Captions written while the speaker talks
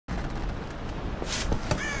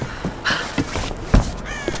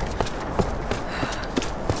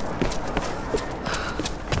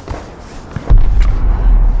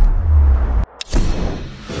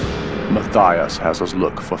Matthias has us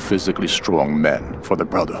look for physically strong men for the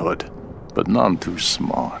Brotherhood, but none too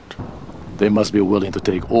smart. They must be willing to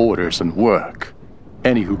take orders and work.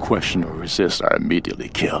 Any who question or resist are immediately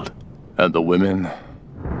killed. And the women?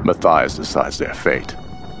 Matthias decides their fate.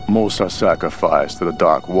 Most are sacrificed to the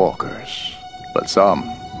Dark Walkers, but some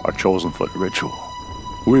are chosen for the ritual.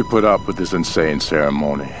 We put up with this insane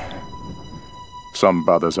ceremony. Some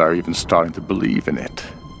brothers are even starting to believe in it.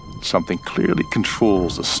 Something clearly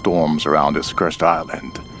controls the storms around this cursed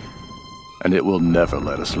island, and it will never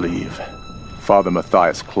let us leave. Father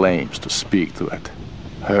Matthias claims to speak to it.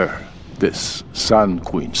 Her, this Sun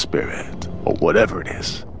Queen spirit, or whatever it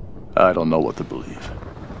is. I don't know what to believe.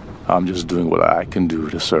 I'm just doing what I can do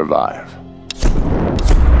to survive.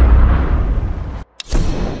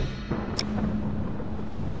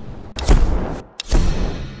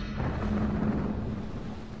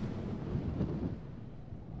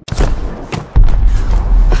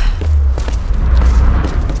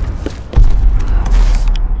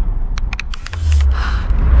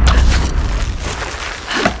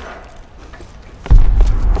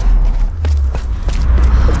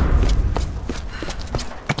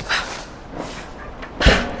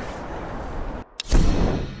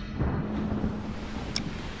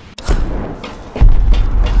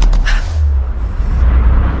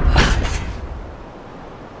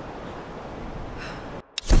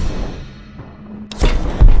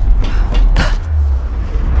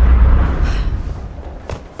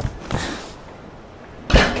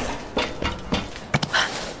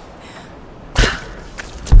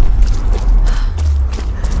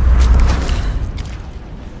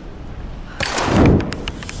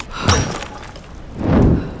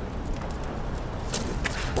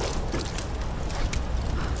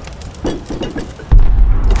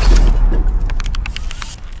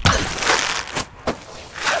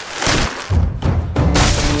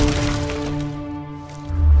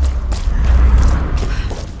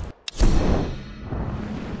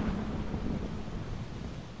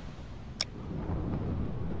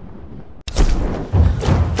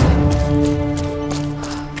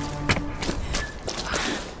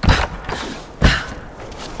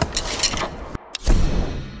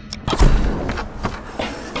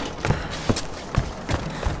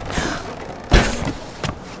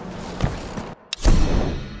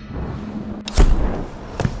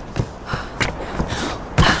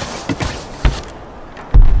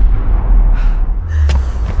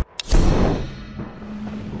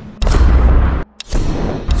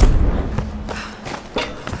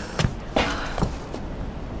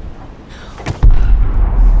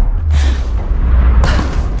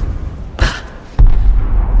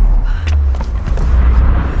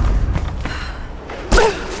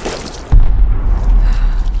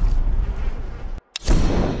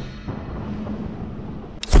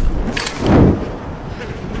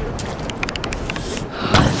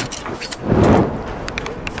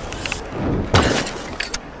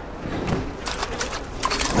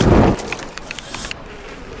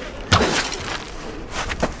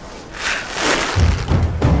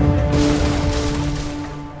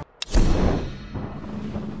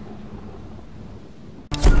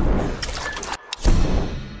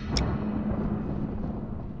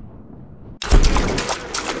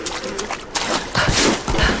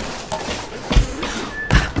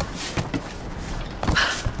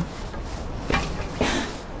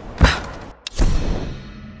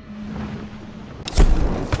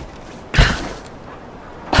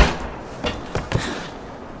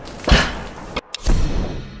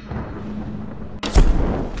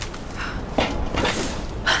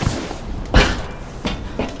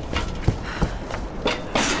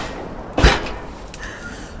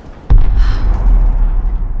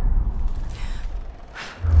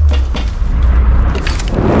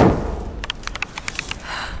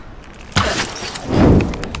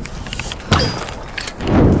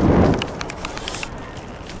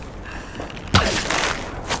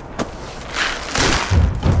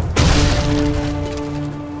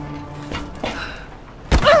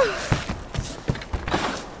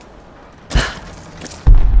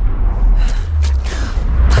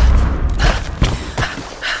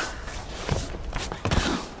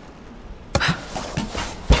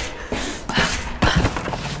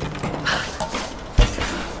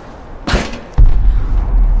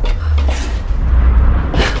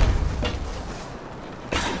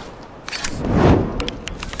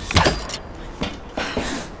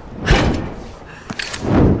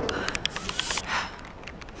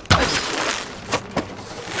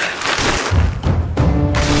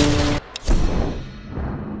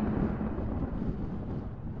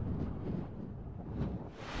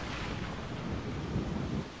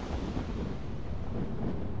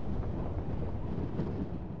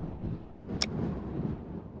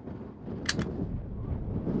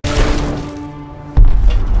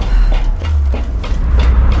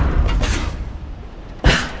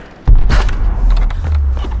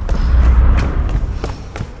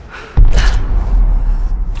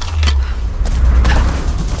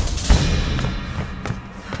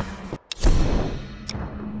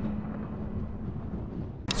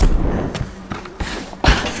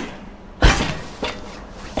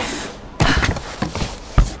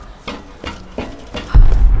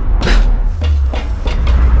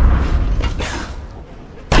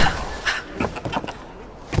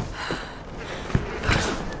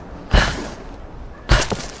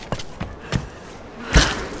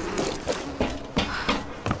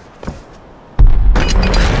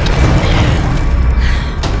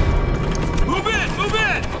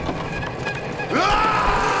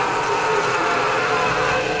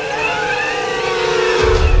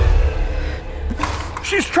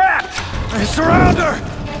 She's trapped! Surround her!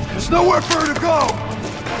 There's nowhere for her to go!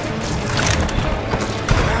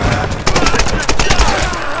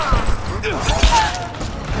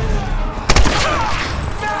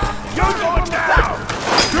 You're going down!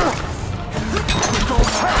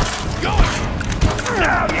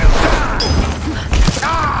 Now you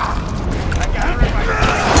die! I got her right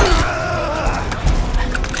now!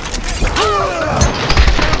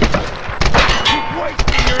 Wait,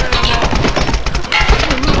 you're in alone!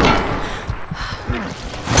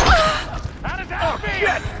 How does that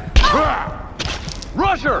feel?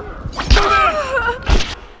 Rush her!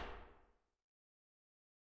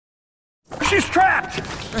 She's trapped!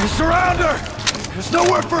 Surround her! There's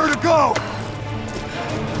nowhere for her to go!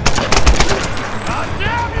 God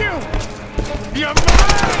damn you! You're mine!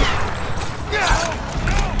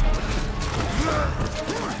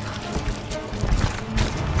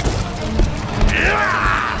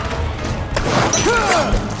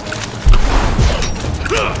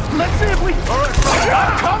 Let's see if we... Alright,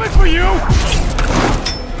 I'm coming for you!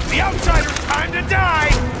 The outsider's time to die!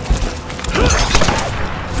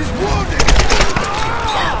 She's wounded!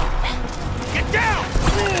 Get down!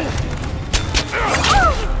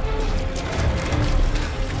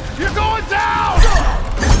 You're going down!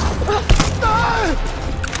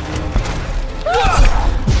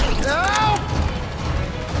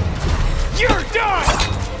 You're done!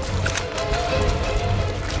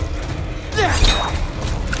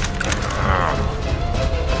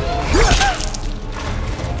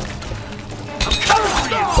 I'm coming for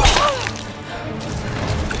you!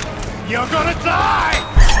 You're gonna die!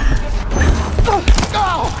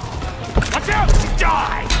 Watch out!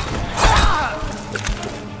 Die!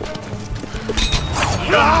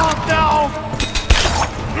 Oh, no!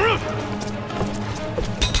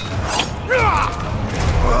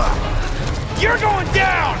 You're going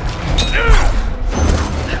down!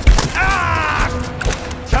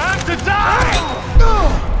 Time to die! No!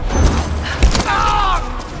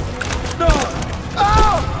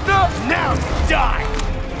 Now you die!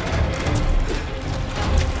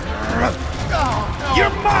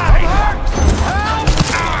 You're mine!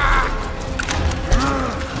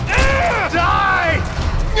 Die!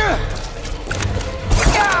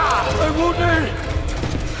 I won't need it!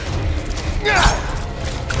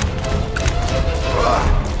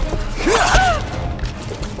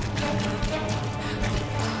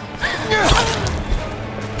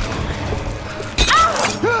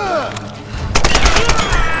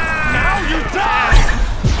 Now you die!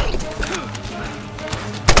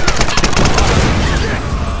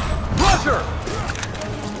 Rusher!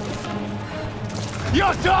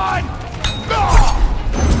 You're done!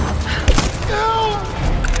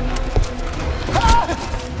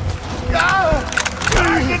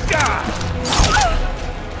 Time to die!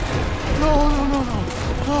 No.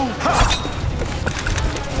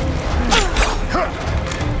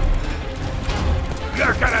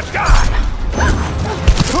 You're gonna die!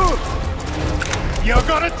 You're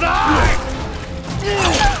gonna die!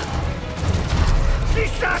 She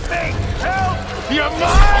shot me! Help! You're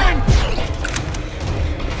mine!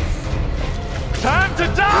 Time to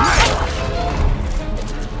die!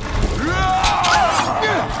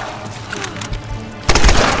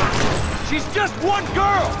 She's just one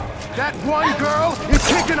girl! That one girl is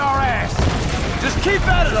kicking our ass! Just keep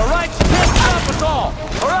at it, alright? She can't stop us all!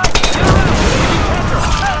 Alright? Get around! Catch her!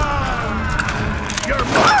 You're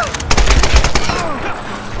mine!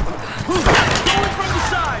 Go in from the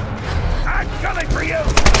side! I'm coming for you!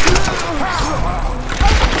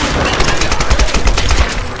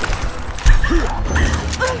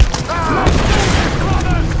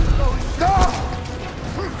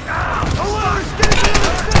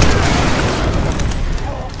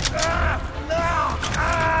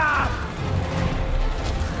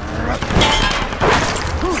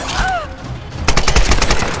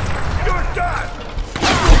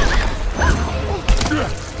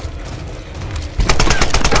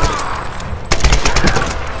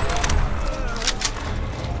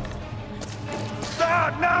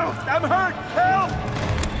 I'm hurt! Help!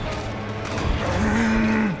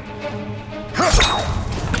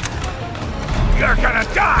 You're gonna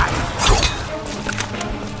die!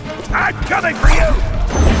 I'm coming for you!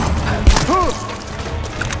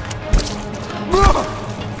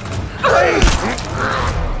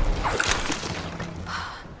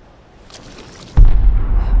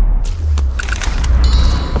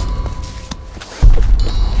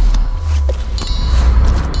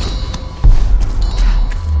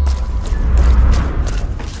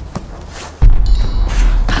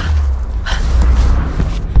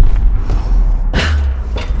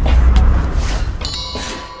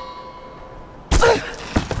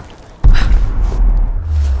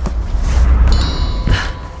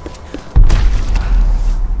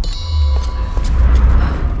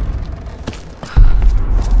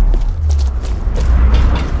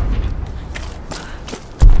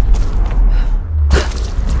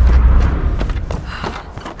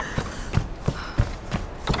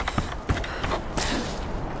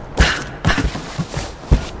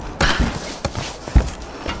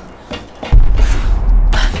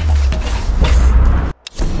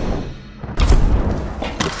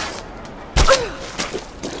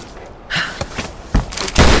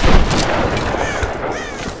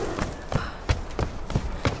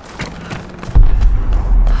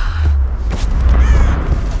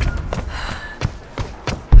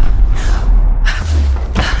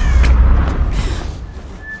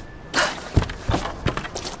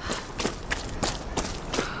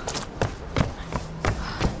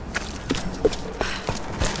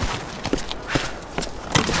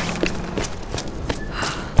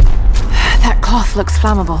 Koth looks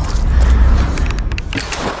flammable.